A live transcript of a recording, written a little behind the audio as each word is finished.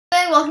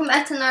welcome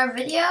back to another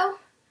video.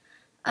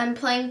 I'm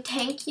playing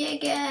Tanky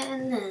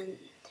again, and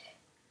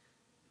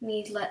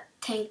me let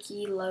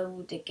Tanky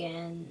load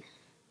again.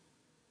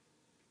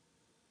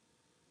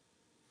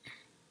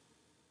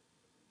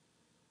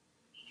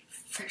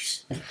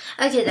 First,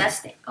 okay,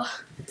 that's it.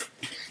 Oh.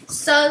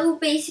 So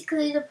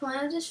basically, the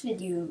point of this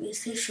video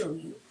is to show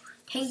you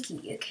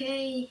Tanky,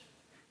 okay?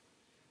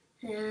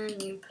 And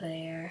new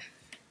player.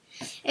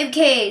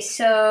 Okay,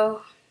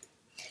 so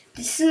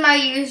this is my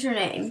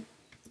username.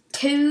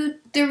 2,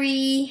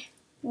 3,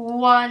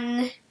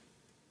 1,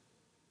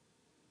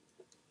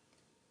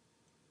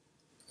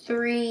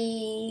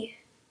 3,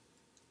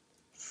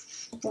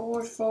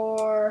 4,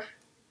 4,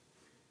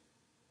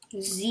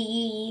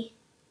 Z,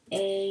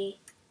 A,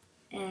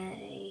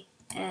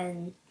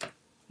 N,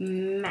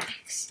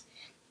 Max.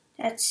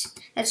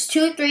 That's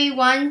 2, 3,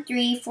 1,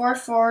 3, 4,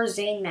 4,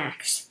 Z,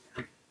 Max.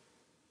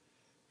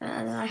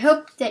 And I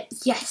hope that,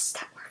 yes,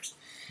 that works.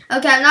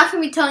 Okay, I'm not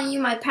going to be telling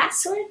you my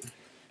password.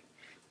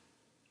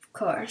 Of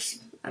course,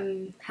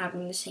 I'm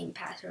having the same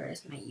password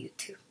as my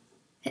YouTube.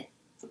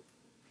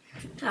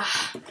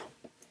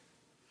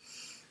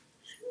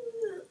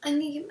 I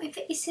need to get my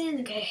face in.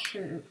 Okay.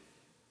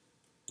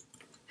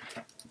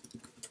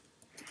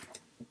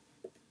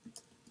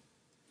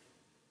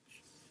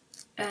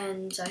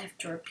 And I have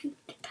to repeat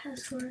the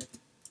password.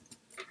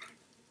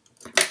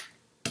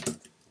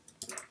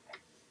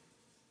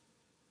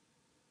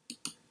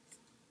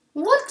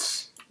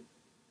 What?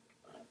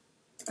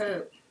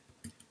 Oh.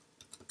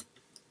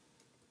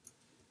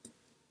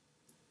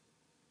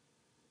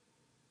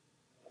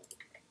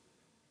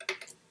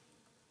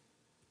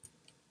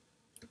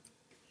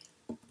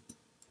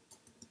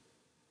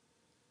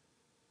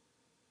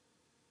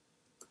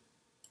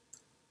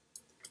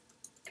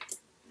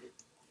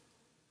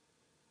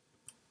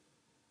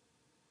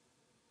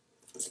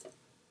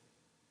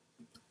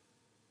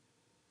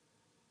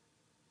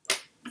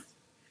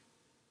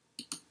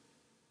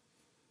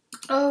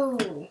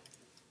 Oh.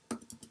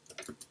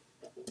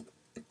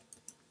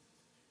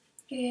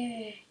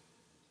 Yeah.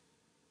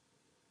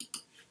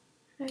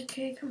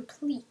 Okay,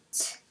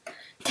 complete.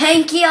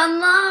 Tanky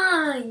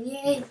Online!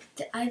 Yay!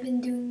 I've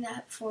been doing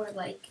that for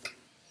like...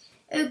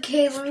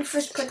 Okay, let me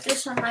first put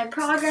this on my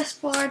progress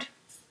board.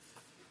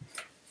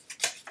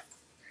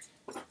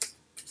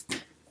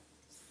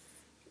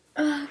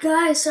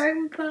 Guys,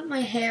 sorry about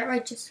my hair. I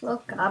just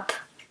woke up.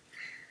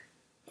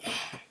 Okay.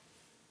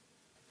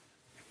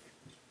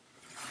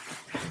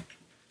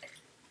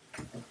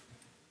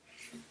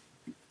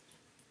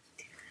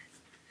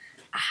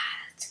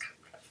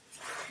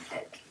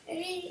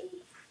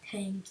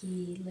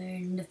 Tanky,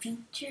 learn the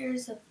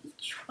features of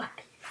each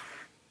weapon.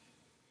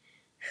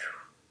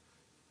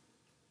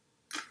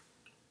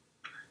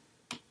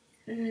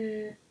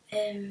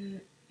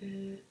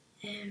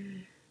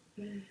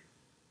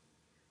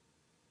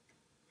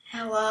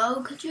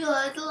 Hello, could you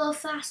load a little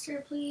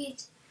faster,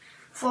 please?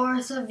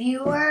 For the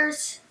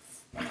viewers.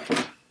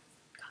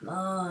 Come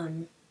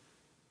on.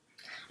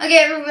 Okay,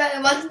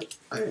 everybody,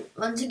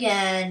 once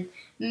again,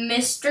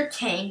 Mr.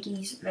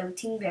 Tanky's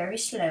loading very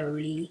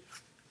slowly.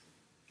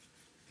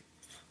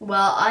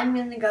 Well, I'm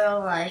gonna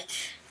go like...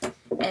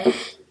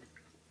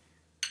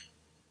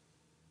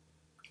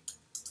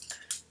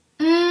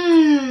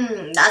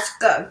 That's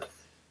good.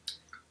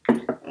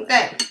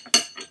 Okay.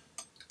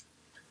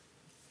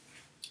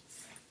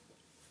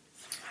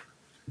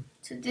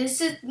 So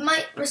this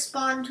might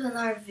respond to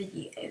another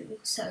video,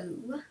 so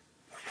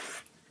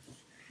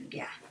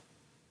yeah.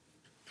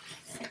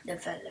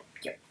 Develop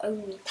your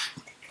own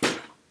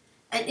tactic.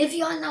 And if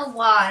you don't know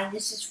why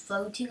this is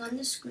floating on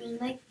the screen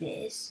like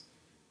this,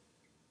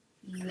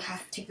 you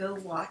have to go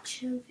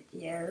watch a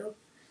video,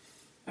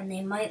 and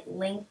they might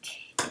link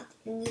it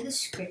in the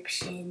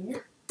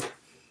description.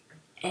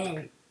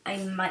 And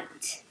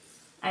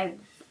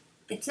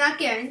it's not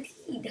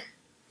guaranteed.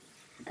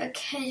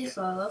 Okay, just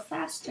go a little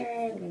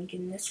faster. Link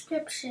in the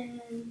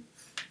description.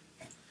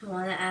 I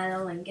want to add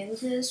a link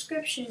into the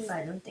description, but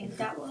I don't think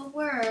that will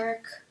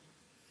work.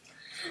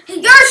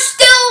 You're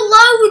still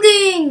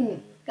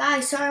loading!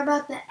 Guys, sorry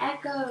about the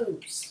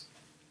echoes.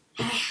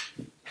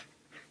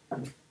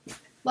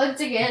 Once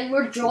again,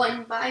 we're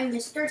joined by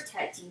Mr.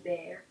 Teddy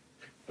Bear.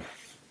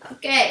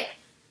 Okay.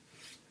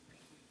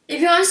 If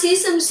you want to see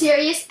some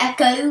serious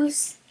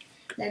echoes,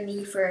 let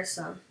me first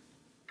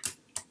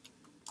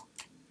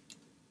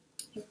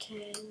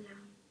Okay,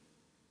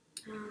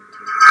 now.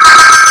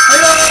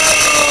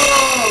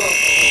 Hello!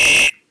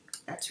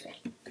 That's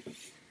right.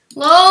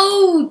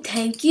 Load!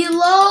 Tanky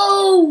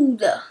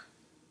load!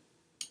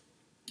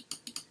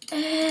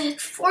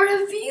 For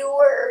the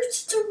viewers,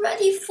 it's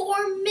already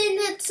 4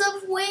 minutes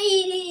of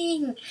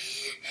waiting.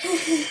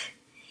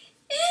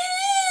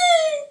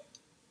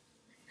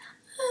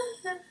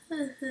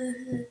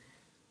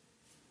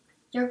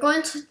 You're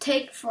going to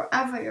take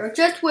forever. You're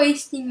just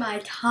wasting my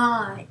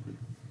time.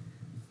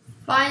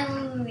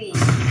 Finally.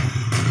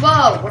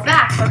 Whoa, we're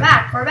back, we're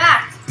back, we're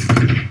back.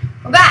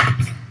 We're back.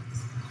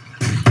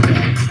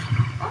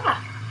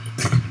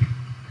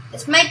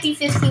 This might be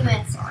 15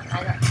 minutes long,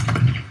 I don't know.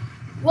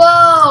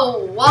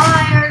 Whoa,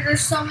 why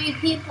so many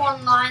people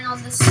online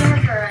on the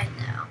server right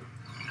now.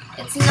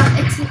 It's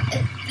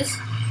just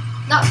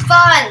not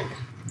fun.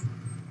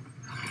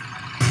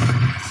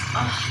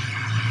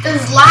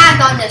 There's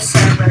lag on this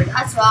server,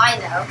 that's what I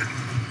know.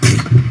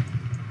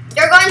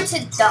 You're going to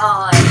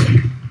die.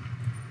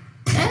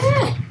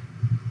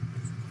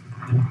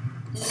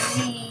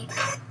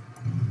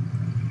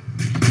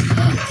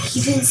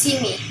 He didn't see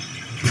me.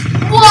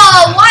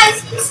 Whoa, why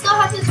does he still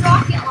have his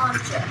rocket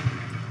launcher?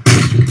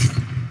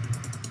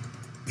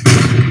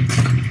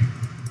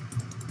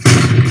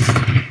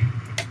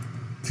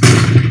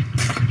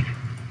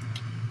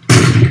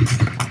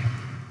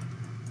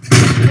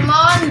 Come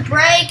on,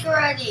 break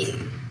already.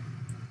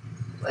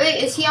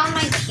 Wait, is he on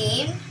my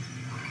team?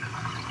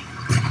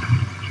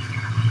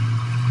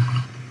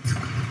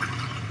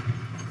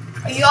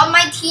 Are you on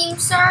my team,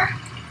 sir?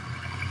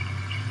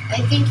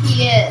 I think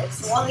he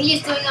is. Well,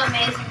 he's doing an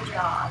amazing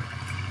job.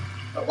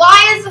 But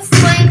why is the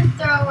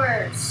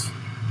flamethrowers?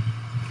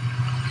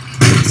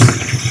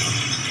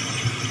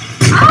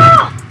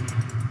 Ah!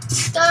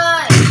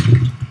 Die!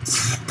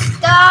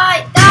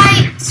 Die!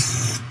 Die!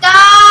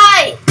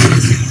 Die!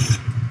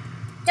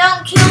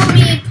 Don't kill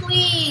me,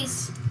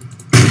 please!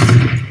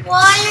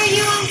 Why are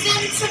you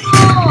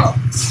invincible?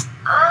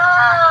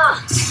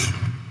 Ah!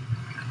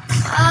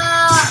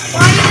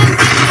 Why are you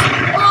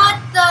invincible? What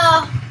the?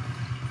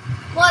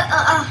 What?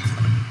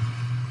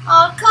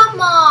 Oh,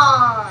 come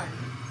on!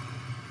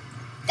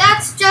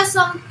 That's just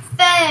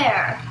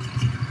unfair.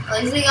 At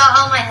least we got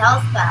all my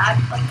health back.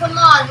 But come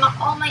on,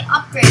 all my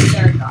upgrades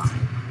are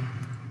gone.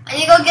 I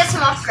need to go get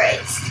some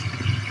upgrades.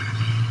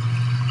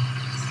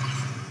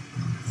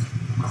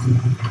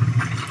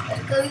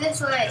 Let's go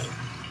this way.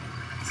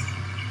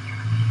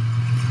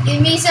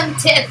 Give me some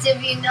tips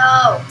if you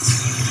know.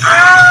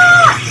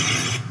 Ah!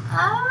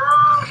 Ah!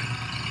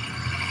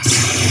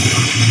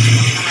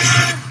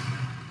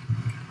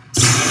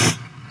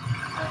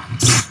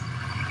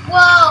 Whoa,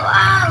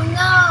 oh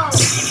no!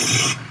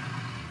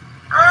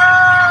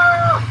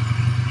 Oh!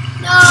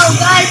 No,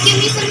 guys, give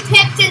me some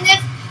tips, and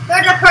if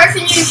you're the person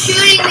who's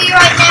shooting me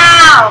right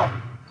now,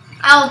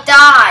 I'll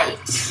die.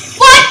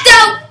 What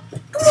the?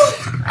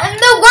 I'm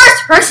the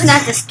worst person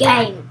at this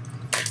game.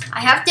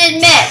 I have to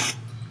admit.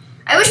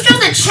 I wish there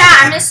was a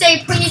chat. I'm gonna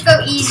say, please go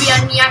easy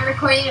on me. I'm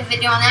recording a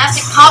video, and I have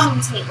to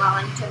commentate while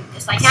I'm doing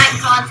this. I can't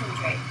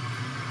concentrate.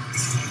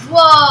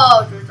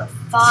 Whoa, there's a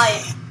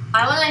fire.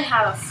 I want to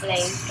have a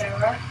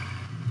flamethrower.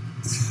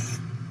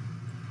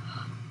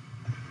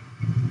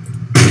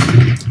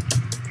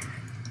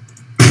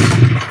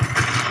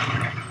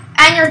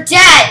 And you're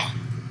dead!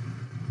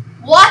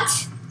 What?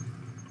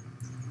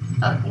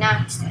 Oh, now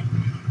he's dead.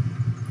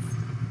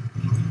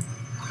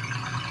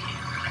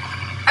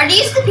 Are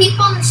these the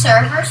people on the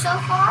server so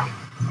far?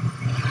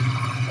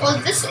 Well,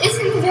 this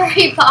isn't a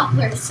very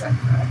popular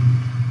server.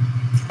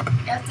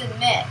 You have to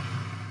admit.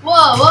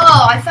 Whoa,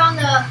 whoa, I found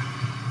the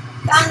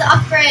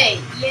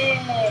upgrade.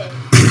 Yay.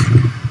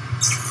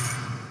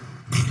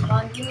 Come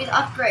on, give me the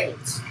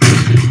upgrades.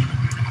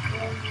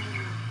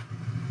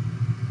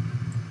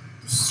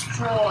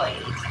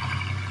 Destroyed.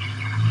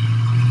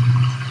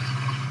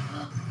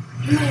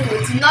 Ooh,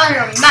 it's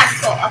another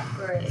magical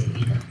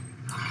upgrade.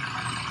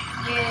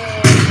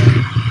 Yay.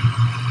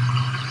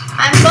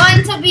 I'm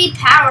going to be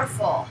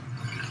powerful.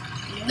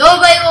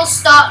 Nobody will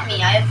stop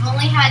me. I've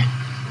only had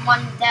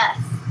one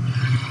death.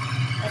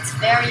 That's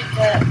very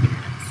good.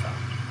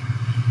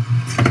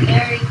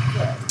 Very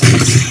good.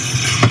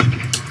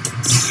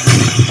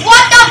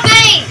 What the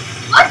thing?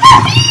 What the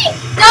thing?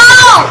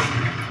 No!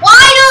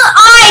 Why don't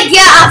I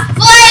get a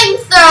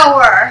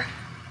flamethrower?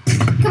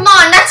 Come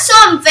on, that's so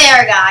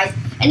unfair, guys.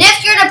 And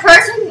if you're the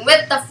person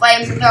with the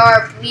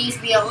flamethrower, please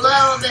be a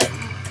little bit...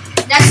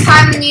 Next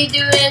time when you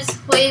do this,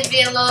 please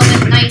be a little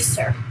bit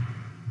nicer.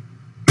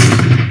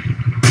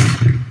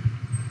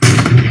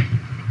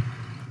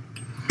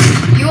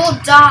 You will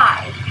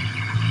die.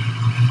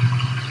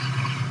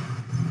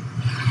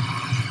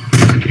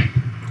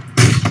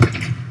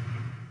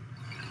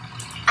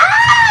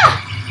 Ah!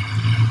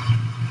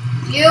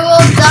 You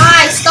will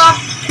die. Stop.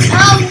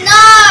 Oh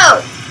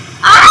no!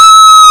 Ah!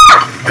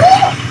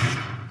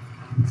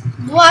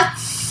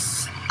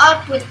 What's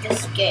up with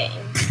this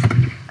game?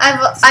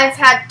 I've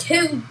had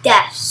 2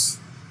 deaths.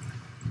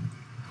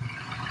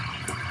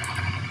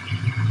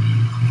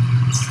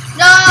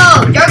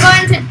 No, you're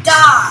going to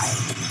die.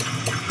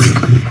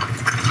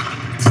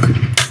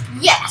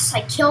 Yes,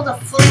 I killed a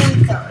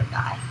flamethrower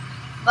guy.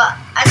 But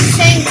at the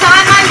same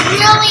time, I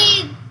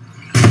really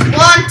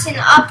want an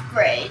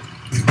upgrade.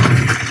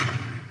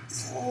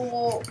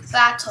 Oh,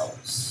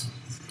 battles.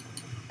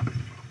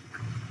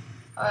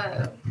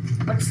 Oh,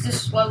 what's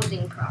this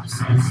loading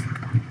process?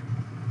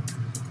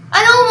 I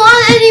don't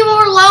want any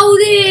more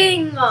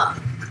loading!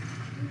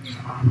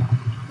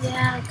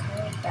 Yeah,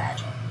 cool,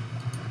 battle.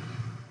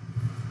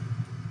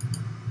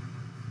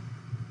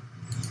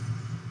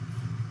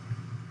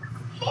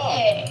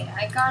 Hey,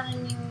 I got a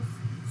new...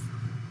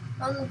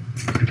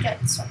 Get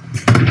some.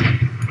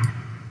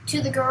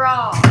 To the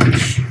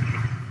garage.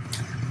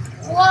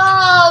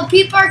 Whoa,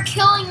 people are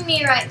killing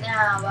me right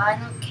now, but I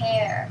don't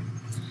care.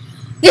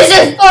 This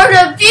is for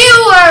the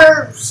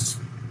viewers!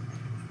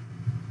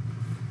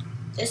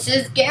 This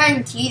is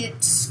guaranteed.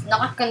 It's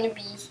not going to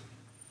be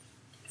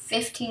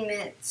 15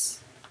 minutes.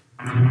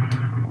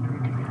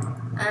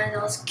 And I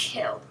was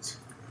killed.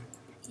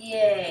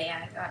 Yay,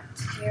 I got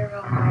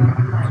 0 more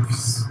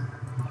lives.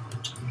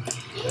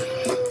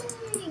 Yay!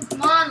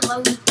 Come on,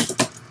 load.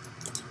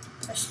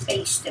 Press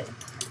space to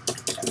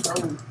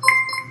load.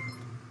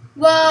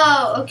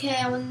 Whoa, okay,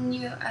 I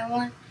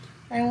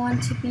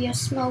want to be a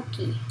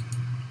Smokey.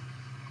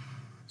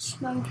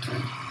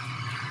 Smokey.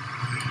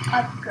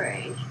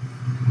 Upgrade.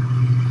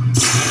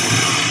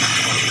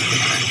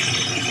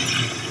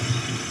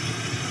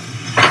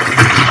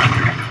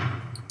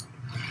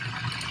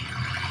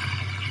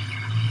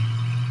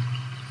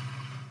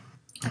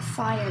 A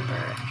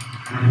Firebird.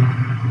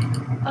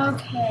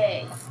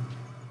 Okay.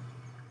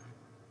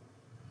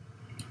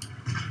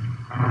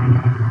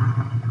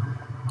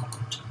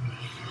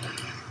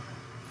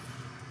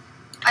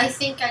 I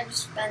think I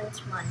just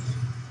spent money.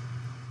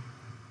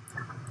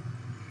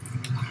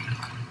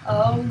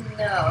 Oh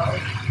no.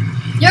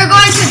 You're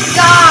going to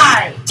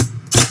die!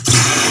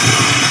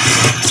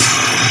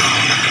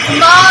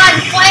 Come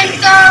on,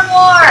 flamethrower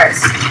wars!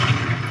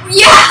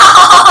 Yeah!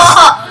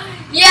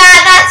 Yeah,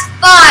 that's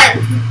fun!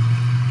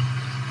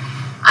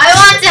 I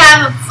want to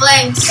have a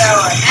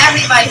flamethrower.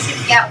 Everybody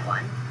should get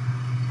one.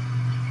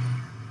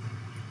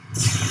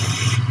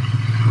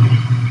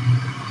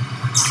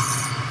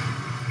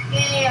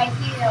 Yay, I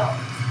healed.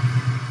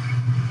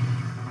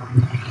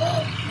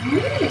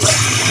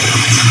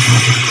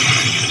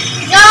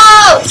 No!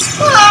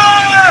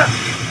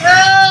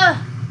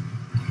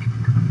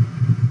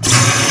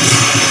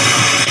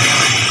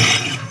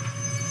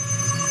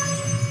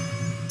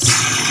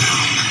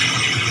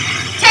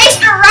 Taste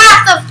the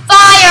wrath of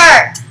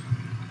fire!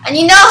 And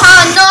you know how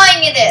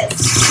annoying it is.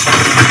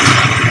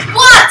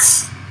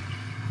 What's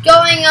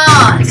going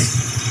on?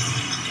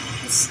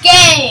 This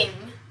game.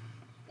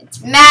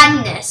 It's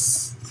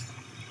madness.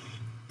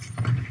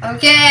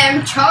 Okay,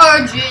 I'm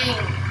charging.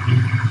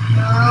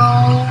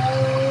 No.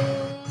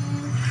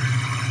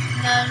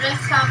 No,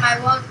 next time I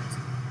won't.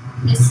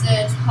 This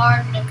is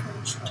hard to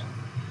control.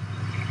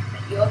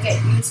 But you'll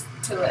get used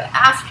to it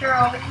after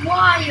a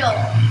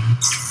while.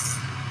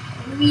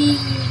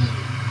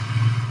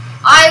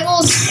 I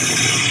will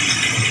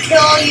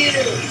kill you.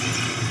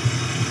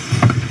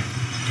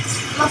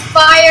 I'm a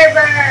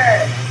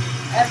Firebird.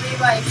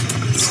 Everybody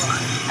should be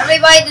one.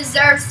 Everybody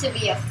deserves to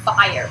be a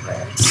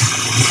Firebird.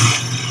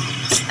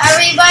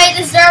 Everybody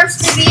deserves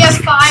to be a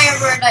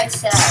Firebird, I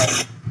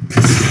said.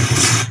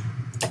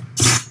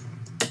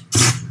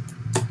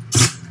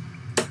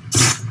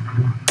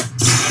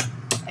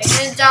 Are you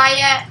gonna die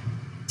yet?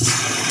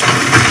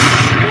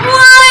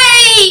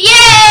 Whee!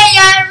 Yay!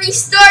 I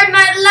restored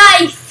my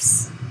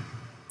lives!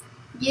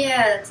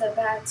 Yeah, that's a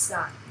bad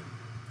sign.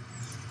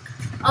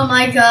 Oh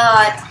my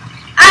god.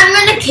 I'm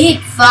gonna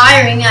keep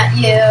firing at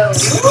you.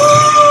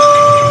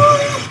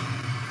 Woo!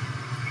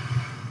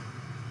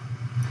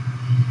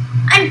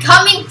 I'm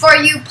coming for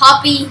you,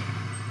 puppy.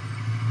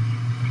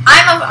 I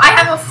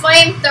have a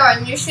flamethrower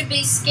and you should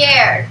be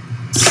scared.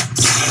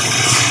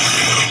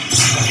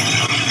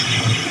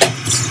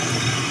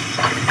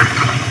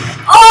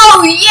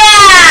 Oh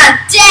yeah!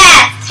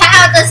 Death!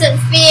 How does it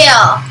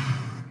feel?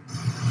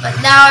 But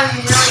now I'm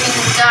really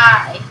gonna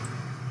die.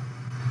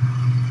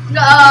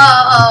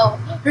 No!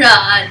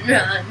 Run,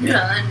 run,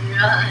 run,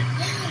 run.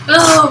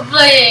 Oh,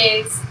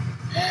 please.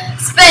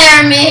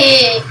 Spare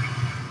me.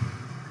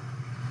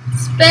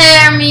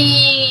 Spare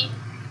me.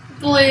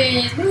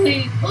 Please,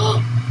 please.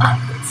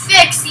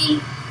 Fixie.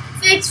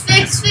 Fix,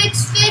 fix,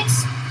 fix,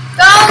 fix.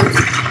 Don't.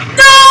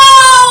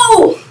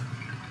 No!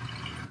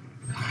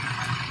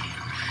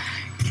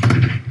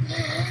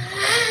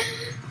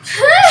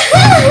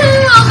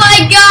 Oh my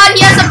god,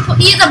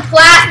 he's a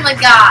plasma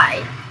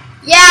guy.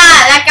 Yeah,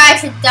 that guy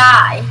should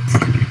die.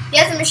 He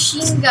has a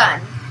machine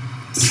gun.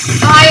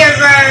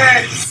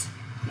 Firebirds!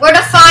 Where the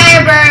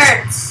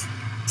Firebirds?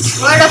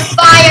 Where the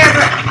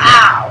Firebirds?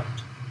 Ow.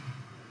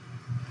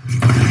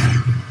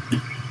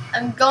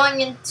 I'm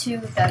going into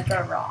the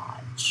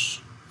garage.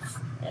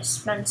 Let's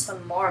spend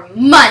some more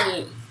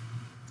money.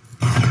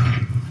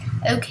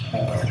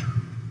 Okay.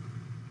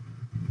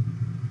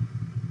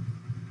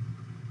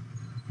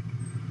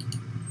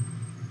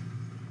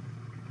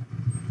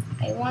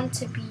 I want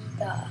to be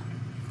the...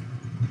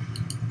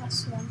 I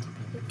also want to be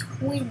the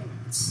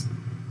twins.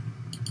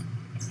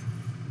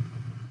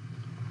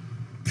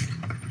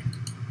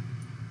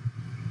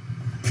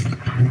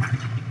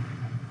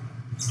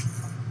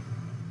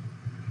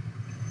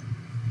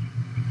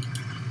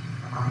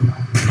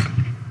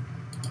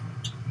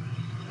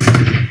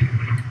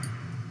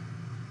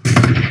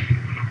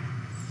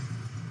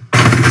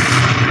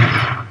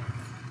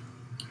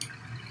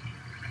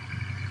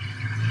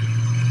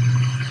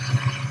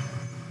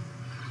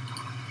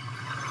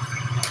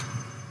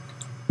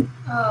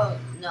 Oh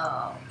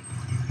no.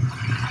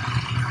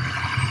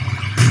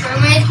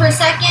 Frames per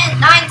second,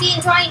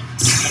 19, 20.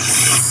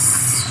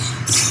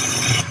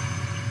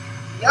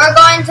 You're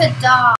going to die.